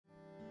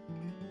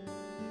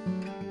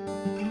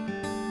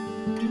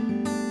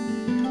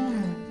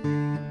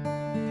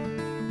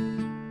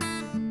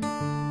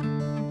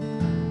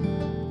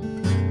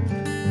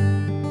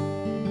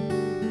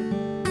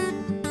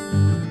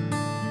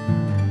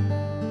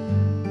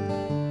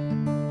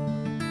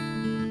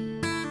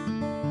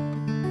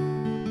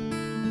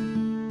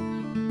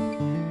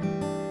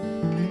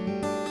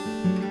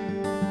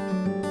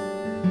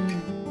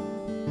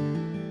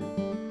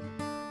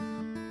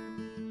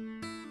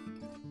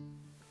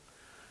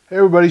Hey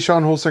everybody,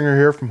 Sean Holsinger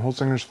here from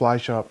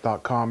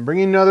holsingersflyshop.com,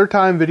 bringing another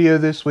time video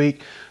this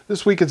week.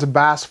 This week it's a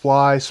bass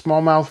fly,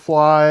 smallmouth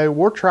fly,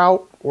 or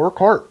trout, or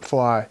carp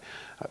fly.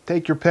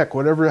 Take your pick,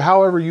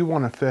 however you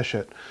want to fish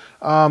it.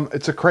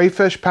 It's a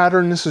crayfish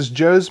pattern. This is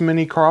Joe's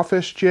Mini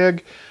Crawfish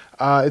Jig.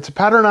 It's a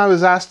pattern I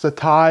was asked to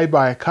tie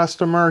by a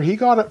customer. He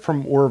got it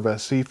from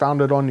Orvis. He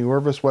found it on the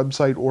Orvis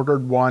website,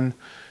 ordered one,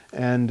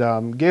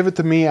 and gave it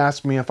to me,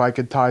 asked me if I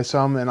could tie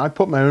some, and I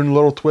put my own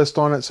little twist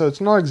on it, so it's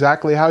not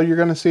exactly how you're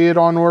going to see it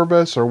on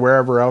Orvis or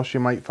wherever else you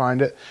might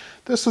find it.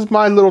 This is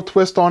my little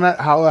twist on it,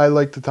 how I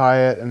like to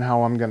tie it and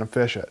how I'm going to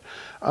fish it.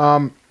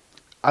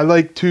 I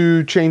like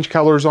to change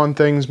colors on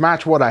things,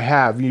 match what I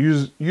have,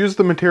 use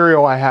the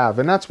material I have,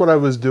 and that's what I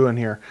was doing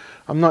here.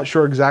 I'm not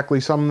sure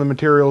exactly some of the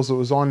materials that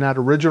was on that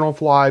original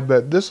fly,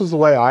 but this is the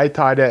way I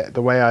tied it,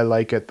 the way I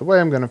like it, the way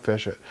I'm going to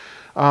fish it.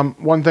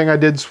 One thing I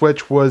did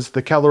switch was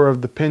the color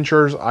of the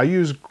pinchers. I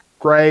use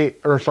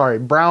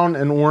brown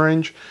and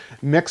orange,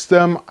 mix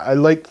them. I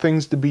like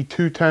things to be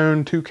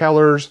two-tone, two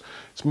colors.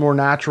 It's more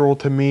natural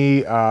to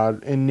me.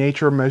 In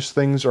nature, most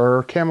things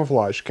are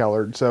camouflage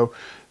colored, so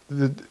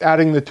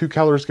adding the two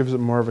colors gives it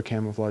more of a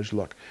camouflage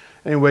look.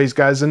 Anyways,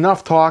 guys,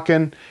 enough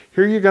talking.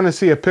 Here you're going to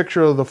see a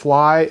picture of the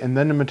fly and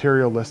then the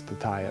material list to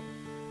tie it.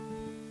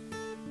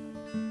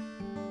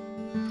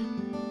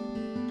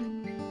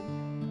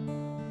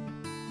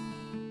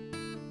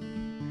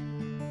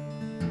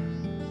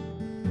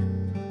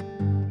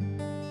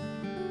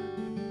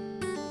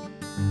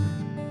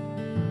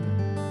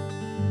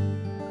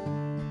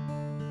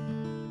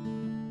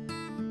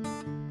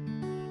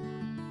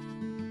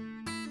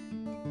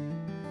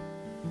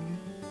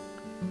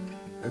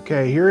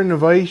 Okay, here in the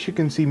vise you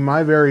can see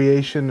my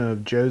variation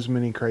of Joe's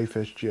Mini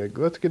Crayfish Jig.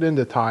 Let's get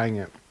into tying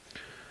it.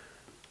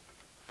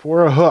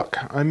 For a hook,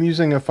 I'm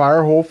using a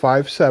Firehole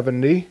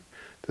 570.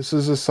 This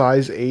is a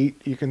size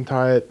 8. You can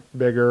tie it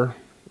bigger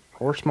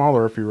or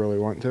smaller if you really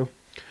want to.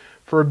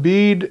 For a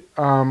bead,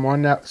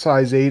 on that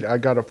size 8, I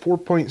got a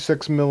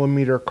 4.6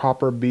 millimeter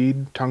copper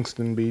bead,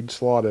 tungsten bead,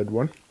 slotted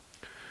one.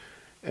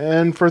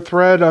 And for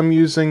thread, I'm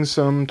using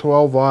some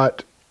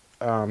 12-aught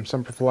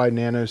Semperfli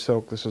Nano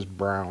silk. This is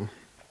brown.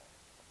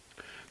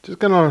 Just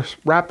gonna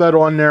wrap that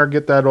on there,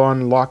 get that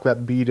on, lock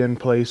that bead in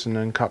place, and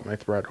then cut my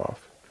thread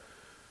off.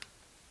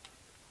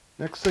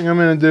 Next thing I'm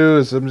gonna do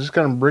is I'm just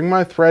gonna bring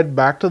my thread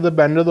back to the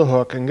bend of the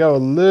hook and go a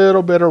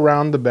little bit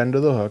around the bend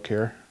of the hook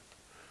here.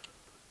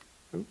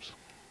 Oops.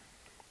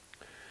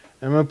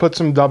 I'm gonna put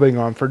some dubbing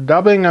on. For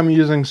dubbing, I'm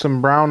using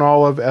some brown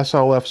olive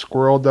SLF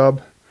Squirrel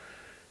dub.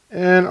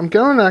 And I'm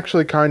going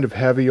actually kind of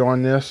heavy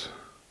on this.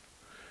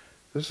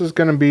 This is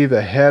gonna be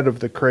the head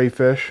of the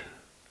crayfish.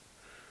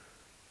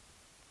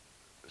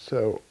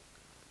 So,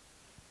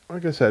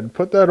 like I said,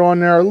 put that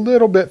on there a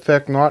little bit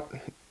thick, not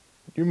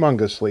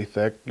humongously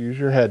thick. Use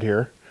your head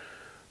here.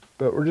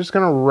 But we're just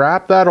going to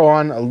wrap that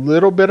on a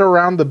little bit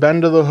around the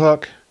bend of the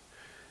hook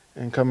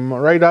and come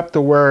right up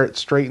to where it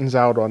straightens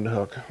out on the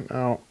hook.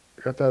 Now,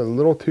 I got that a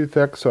little too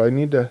thick, so I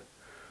need to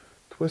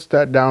twist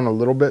that down a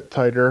little bit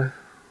tighter.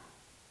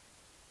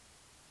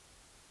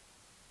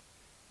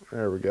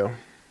 There we go.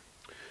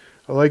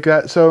 I like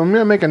that. So I'm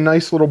going to make a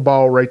nice little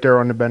ball right there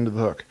on the bend of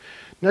the hook.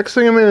 Next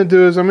thing I'm going to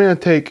do is I'm going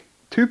to take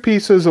 2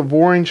 pieces of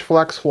orange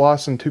flex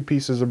floss and 2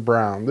 pieces of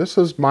brown. This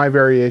is my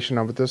variation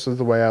of it. This is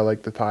the way I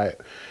like to tie it.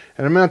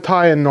 And I'm going to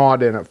tie a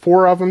knot in it.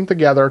 4 of them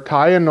together,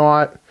 tie a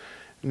knot,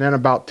 and then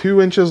about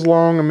 2 inches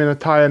long I'm going to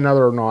tie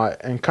another knot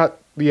and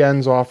cut the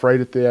ends off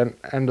right at the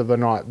end of the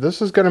knot. This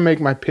is going to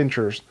make my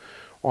pinchers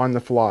on the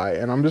fly.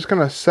 And I'm just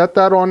going to set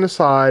that on the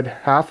side,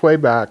 halfway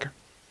back.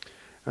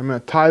 I'm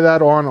going to tie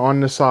that on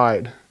the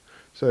side.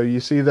 So you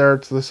see there,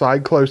 it's the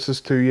side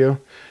closest to you.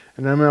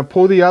 And I'm going to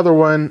pull the other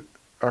one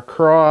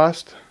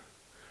across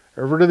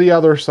over to the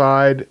other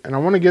side, and I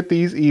want to get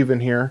these even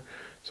here.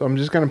 So I'm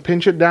just going to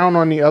pinch it down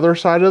on the other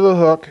side of the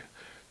hook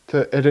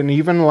at an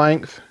even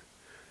length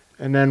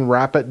and then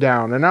wrap it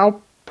down. And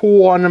I'll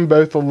pull on them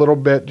both a little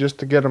bit just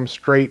to get them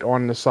straight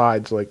on the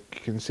sides like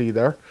you can see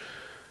there.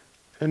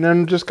 And then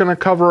I'm just going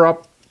to cover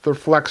up the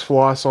flex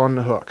floss on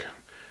the hook.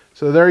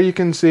 So there you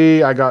can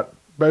see I got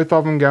both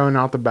of them going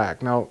out the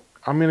back. Now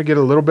I'm going to get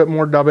a little bit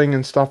more dubbing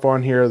and stuff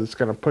on here that's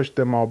going to push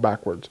them all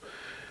backwards.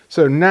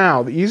 So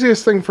now, the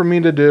easiest thing for me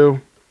to do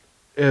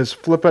is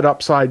flip it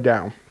upside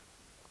down.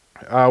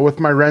 With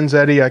my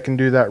Renzetti, I can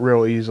do that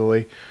real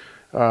easily.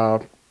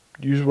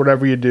 Use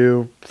whatever you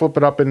do. Flip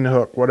it up in the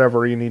hook,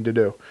 whatever you need to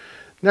do.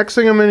 Next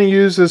thing I'm going to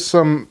use is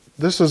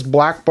this is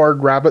black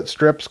barred rabbit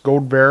strips,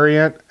 gold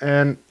variant.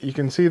 And you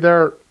can see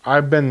there,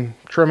 I've been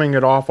trimming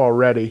it off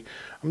already.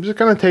 I'm just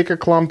going to take a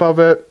clump of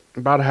it,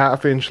 about a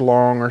 1/2 inch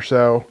long or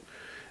so.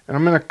 And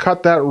I'm going to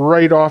cut that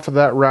right off of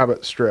that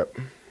rabbit strip.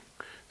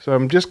 So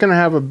I'm just going to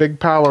have a big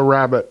pile of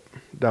rabbit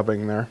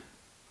dubbing there.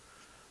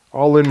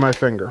 All in my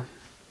finger.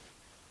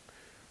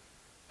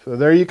 So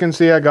there you can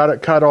see I got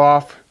it cut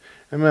off.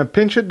 I'm going to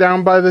pinch it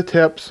down by the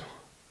tips.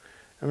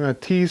 I'm going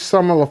to tease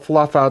some of the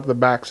fluff out the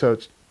back so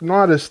it's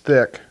not as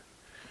thick.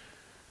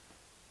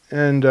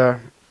 And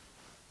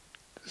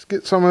just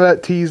get some of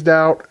that teased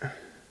out.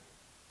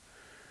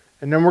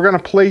 And then we're going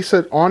to place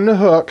it on the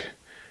hook.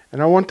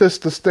 And I want this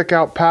to stick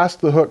out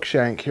past the hook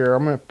shank here.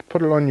 I'm going to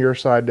put it on your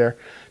side there.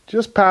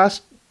 Just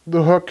past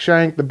the hook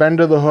shank, the bend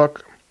of the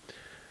hook.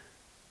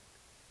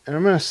 And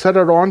I'm going to set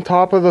it on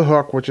top of the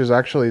hook, which is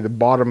actually the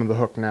bottom of the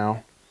hook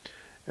now.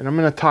 And I'm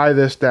going to tie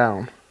this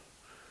down.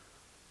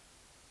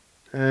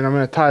 And I'm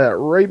going to tie that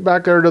right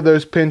back there to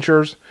those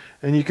pinchers.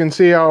 And you can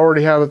see I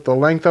already have it, the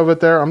length of it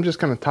there. I'm just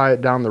going to tie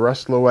it down the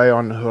rest of the way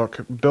on the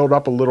hook. Build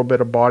up a little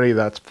bit of body,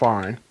 that's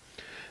fine.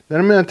 Then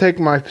I'm going to take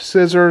my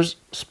scissors,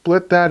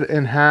 split that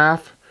in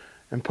half,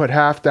 and put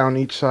half down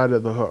each side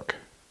of the hook.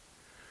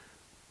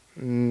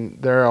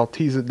 And there, I'll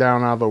tease it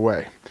down out of the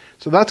way.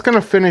 So that's going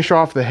to finish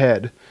off the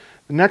head.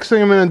 The next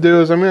thing I'm going to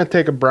do is I'm going to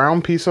take a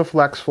brown piece of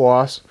flex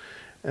floss,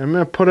 and I'm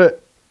going to put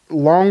it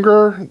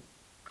longer.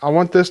 I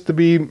want this to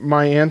be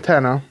my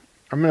antenna.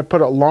 I'm going to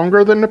put it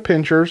longer than the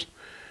pinchers,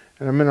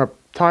 and I'm going to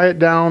tie it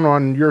down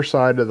on your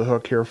side of the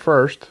hook here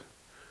first.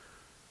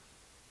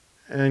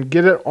 And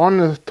get it on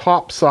the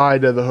top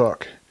side of the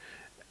hook.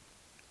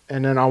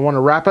 And then I want to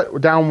wrap it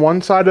down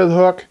one side of the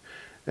hook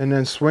and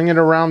then swing it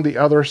around the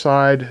other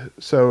side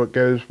so it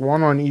goes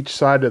one on each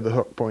side of the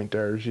hook point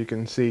there. As you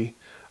can see,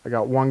 I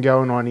got one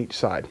going on each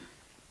side.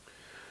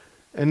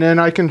 And then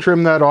I can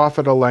trim that off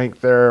at a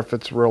length there if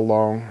it's real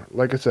long.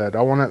 Like I said,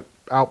 I want it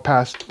out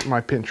past my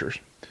pinchers.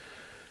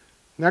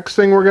 Next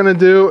thing we're going to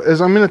do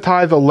is I'm going to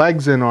tie the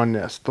legs in on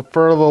this.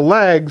 For the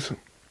legs,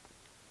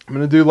 I'm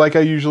going to do like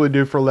I usually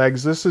do for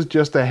legs. This is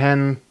just a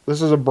hen.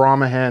 This is a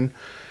Brahma hen.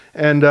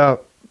 And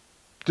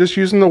just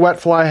using the wet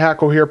fly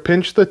hackle here,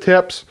 pinch the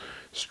tips,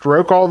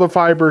 stroke all the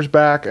fibers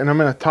back, and I'm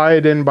going to tie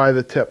it in by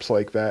the tips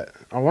like that.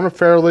 I want a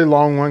fairly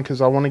long one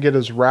because I want to get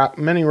as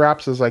many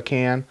wraps as I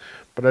can,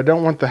 but I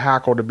don't want the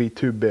hackle to be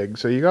too big.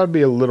 So you got to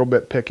be a little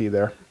bit picky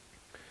there.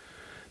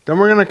 Then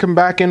we're going to come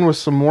back in with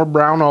some more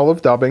brown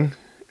olive dubbing,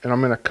 and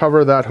I'm going to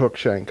cover that hook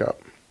shank up.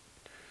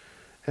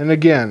 And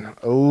again,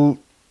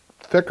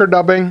 thicker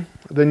dubbing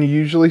than you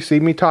usually see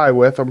me tie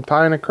with. I'm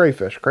tying a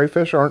crayfish.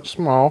 Crayfish aren't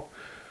small,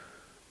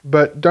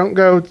 but don't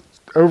go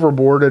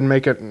overboard and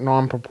make it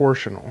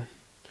non-proportional.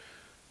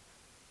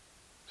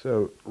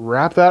 So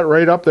wrap that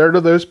right up there to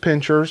those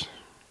pinchers.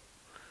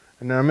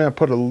 And then I'm going to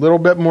put a little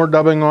bit more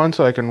dubbing on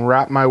so I can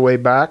wrap my way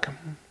back.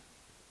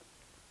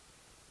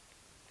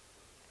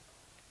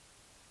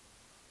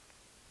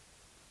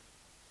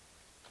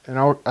 And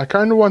I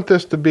kind of want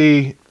this to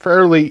be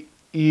fairly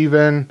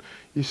even.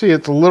 You see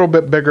it's a little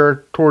bit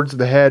bigger towards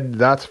the head.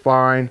 That's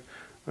fine.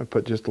 I'll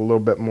put just a little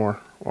bit more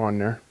on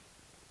there.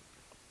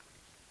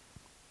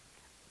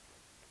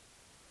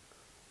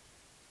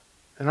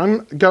 And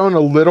I'm going a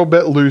little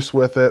bit loose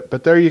with it,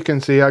 but there you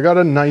can see I got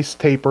a nice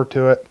taper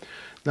to it.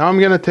 Now I'm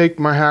going to take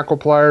my hackle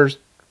pliers,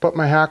 put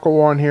my hackle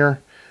on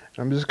here, and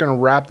I'm just going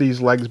to wrap these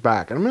legs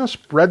back. And I'm going to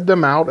spread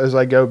them out as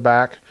I go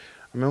back.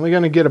 I'm only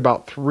going to get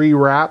about 3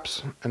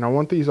 wraps, and I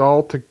want these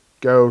all to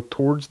go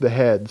towards the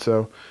head.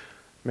 So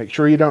make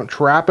sure you don't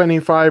trap any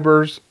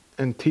fibers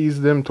and tease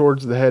them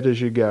towards the head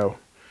as you go.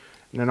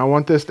 And then I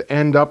want this to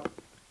end up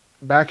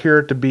back here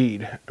at the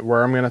bead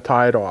where I'm going to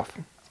tie it off.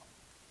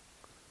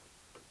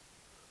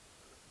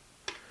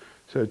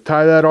 So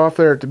tie that off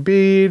there at the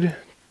bead,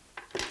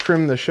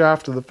 trim the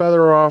shaft of the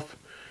feather off,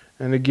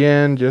 and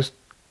again, just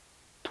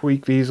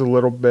tweak these a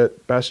little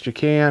bit best you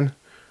can.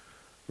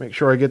 Make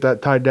sure I get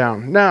that tied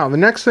down. Now, the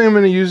next thing I'm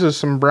going to use is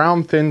some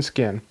brown thin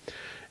skin.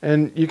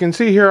 And you can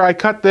see here I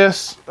cut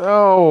this,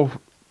 about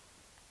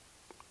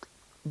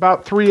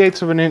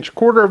 3/8 of an inch,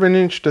 1/4 of an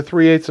inch to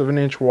 3/8 of an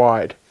inch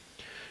wide.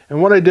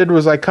 And what I did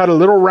was I cut a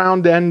little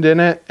round end in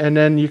it, and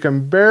then you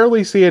can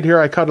barely see it here.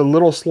 I cut a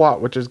little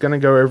slot, which is going to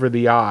go over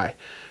the eye.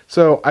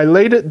 So I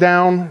laid it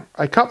down,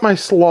 I cut my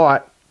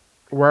slot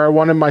where I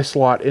wanted my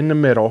slot in the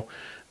middle.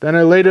 Then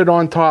I laid it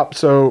on top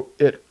so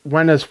it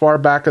went as far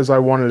back as I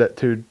wanted it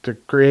to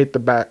create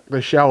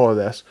the shell of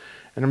this.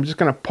 And I'm just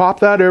going to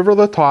pop that over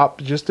the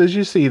top, just as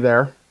you see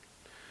there.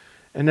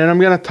 And then I'm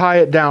going to tie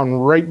it down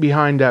right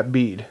behind that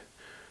bead.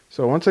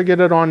 So once I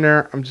get it on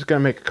there, I'm just going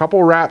to make a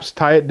couple wraps,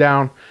 tie it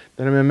down.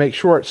 Then I'm going to make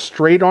sure it's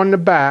straight on the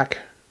back.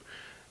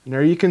 And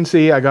there you can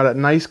see I got it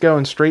nice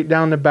going straight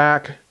down the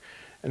back.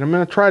 And I'm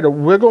going to try to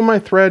wiggle my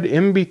thread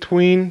in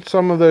between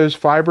some of those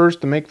fibers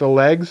to make the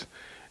legs.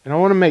 And I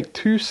want to make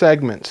 2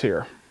 segments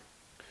here.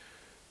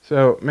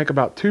 So make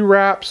about 2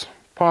 wraps,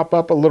 pop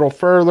up a little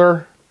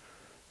further.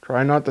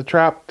 Try not to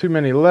trap too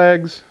many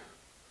legs.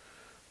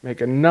 Make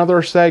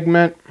another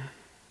segment.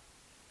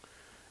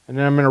 And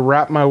then I'm going to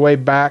wrap my way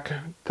back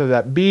to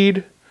that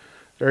bead.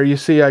 There you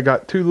see I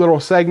got 2 little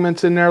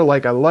segments in there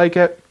like I like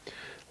it.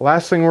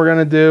 Last thing we're going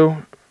to do,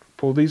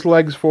 pull these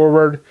legs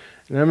forward.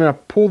 And I'm going to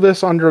pull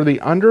this under the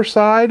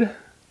underside.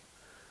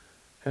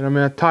 And I'm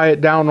going to tie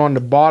it down on the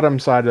bottom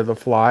side of the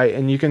fly.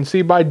 And you can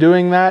see by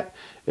doing that,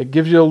 it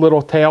gives you a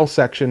little tail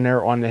section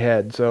there on the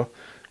head. So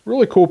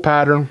really cool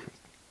pattern.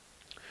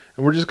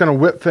 And we're just going to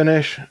whip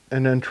finish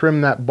and then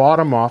trim that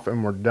bottom off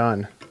and we're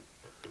done.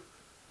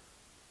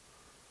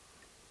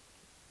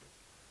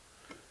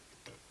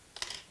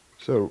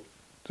 So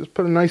just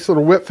put a nice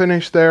little whip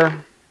finish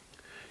there.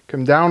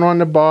 Come down on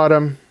the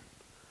bottom.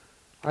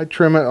 I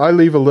trim it. I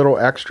leave a little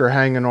extra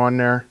hanging on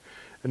there,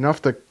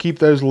 enough to keep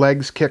those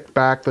legs kicked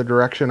back the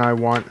direction I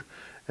want.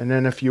 And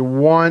then if you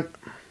want,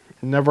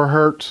 it never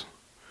hurts,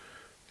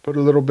 put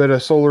a little bit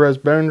of Solaris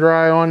Bone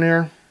Dry on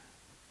there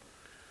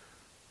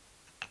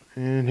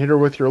and hit her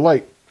with your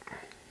light.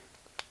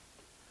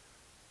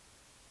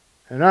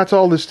 And that's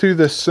all there's to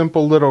this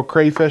simple little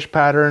crayfish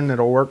pattern.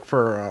 It'll work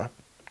for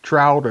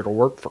trout, it'll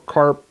work for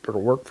carp,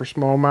 it'll work for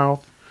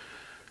smallmouth.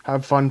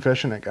 Have fun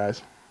fishing it,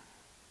 guys.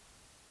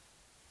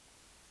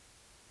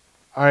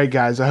 Alright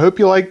guys, I hope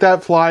you like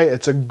that fly.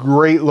 It's a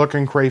great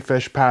looking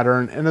crayfish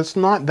pattern, and it's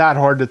not that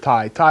hard to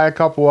tie. Tie a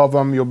couple of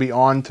them, you'll be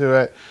on to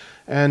it.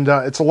 And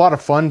it's a lot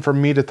of fun for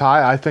me to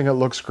tie. I think it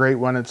looks great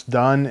when it's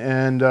done,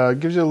 and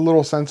gives you a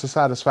little sense of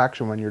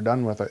satisfaction when you're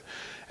done with it.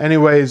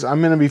 Anyways,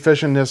 I'm going to be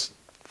fishing this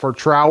for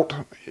trout.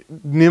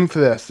 Nymph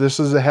this. This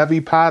is a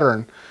heavy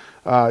pattern.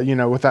 You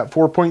know, with that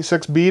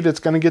 4.6 bead, it's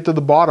going to get to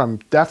the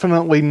bottom.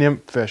 Definitely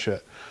nymph fish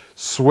it.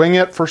 Swing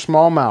it for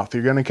smallmouth.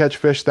 You're going to catch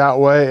fish that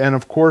way. And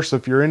of course,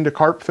 if you're into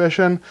carp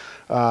fishing,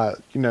 you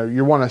know,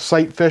 you want to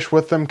sight fish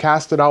with them,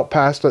 cast it out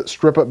past it,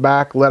 strip it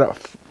back, let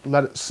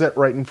it sit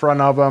right in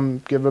front of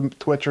them, give them a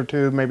twitch or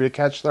two, maybe to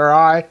catch their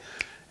eye,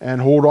 and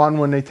hold on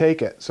when they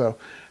take it. So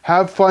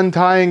have fun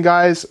tying,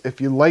 guys.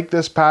 If you like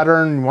this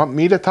pattern and want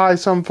me to tie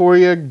some for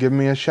you, give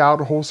me a shout,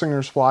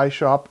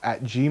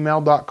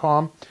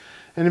 holsingersflyshop@gmail.com.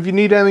 And if you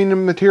need any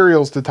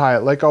materials to tie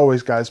it, like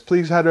always, guys,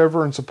 please head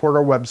over and support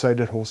our website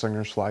at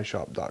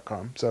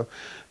holsingersflyshop.com. So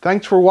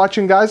thanks for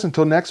watching, guys.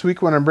 Until next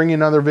week when I bring you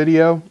another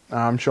video,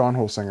 I'm Sean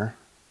Holsinger.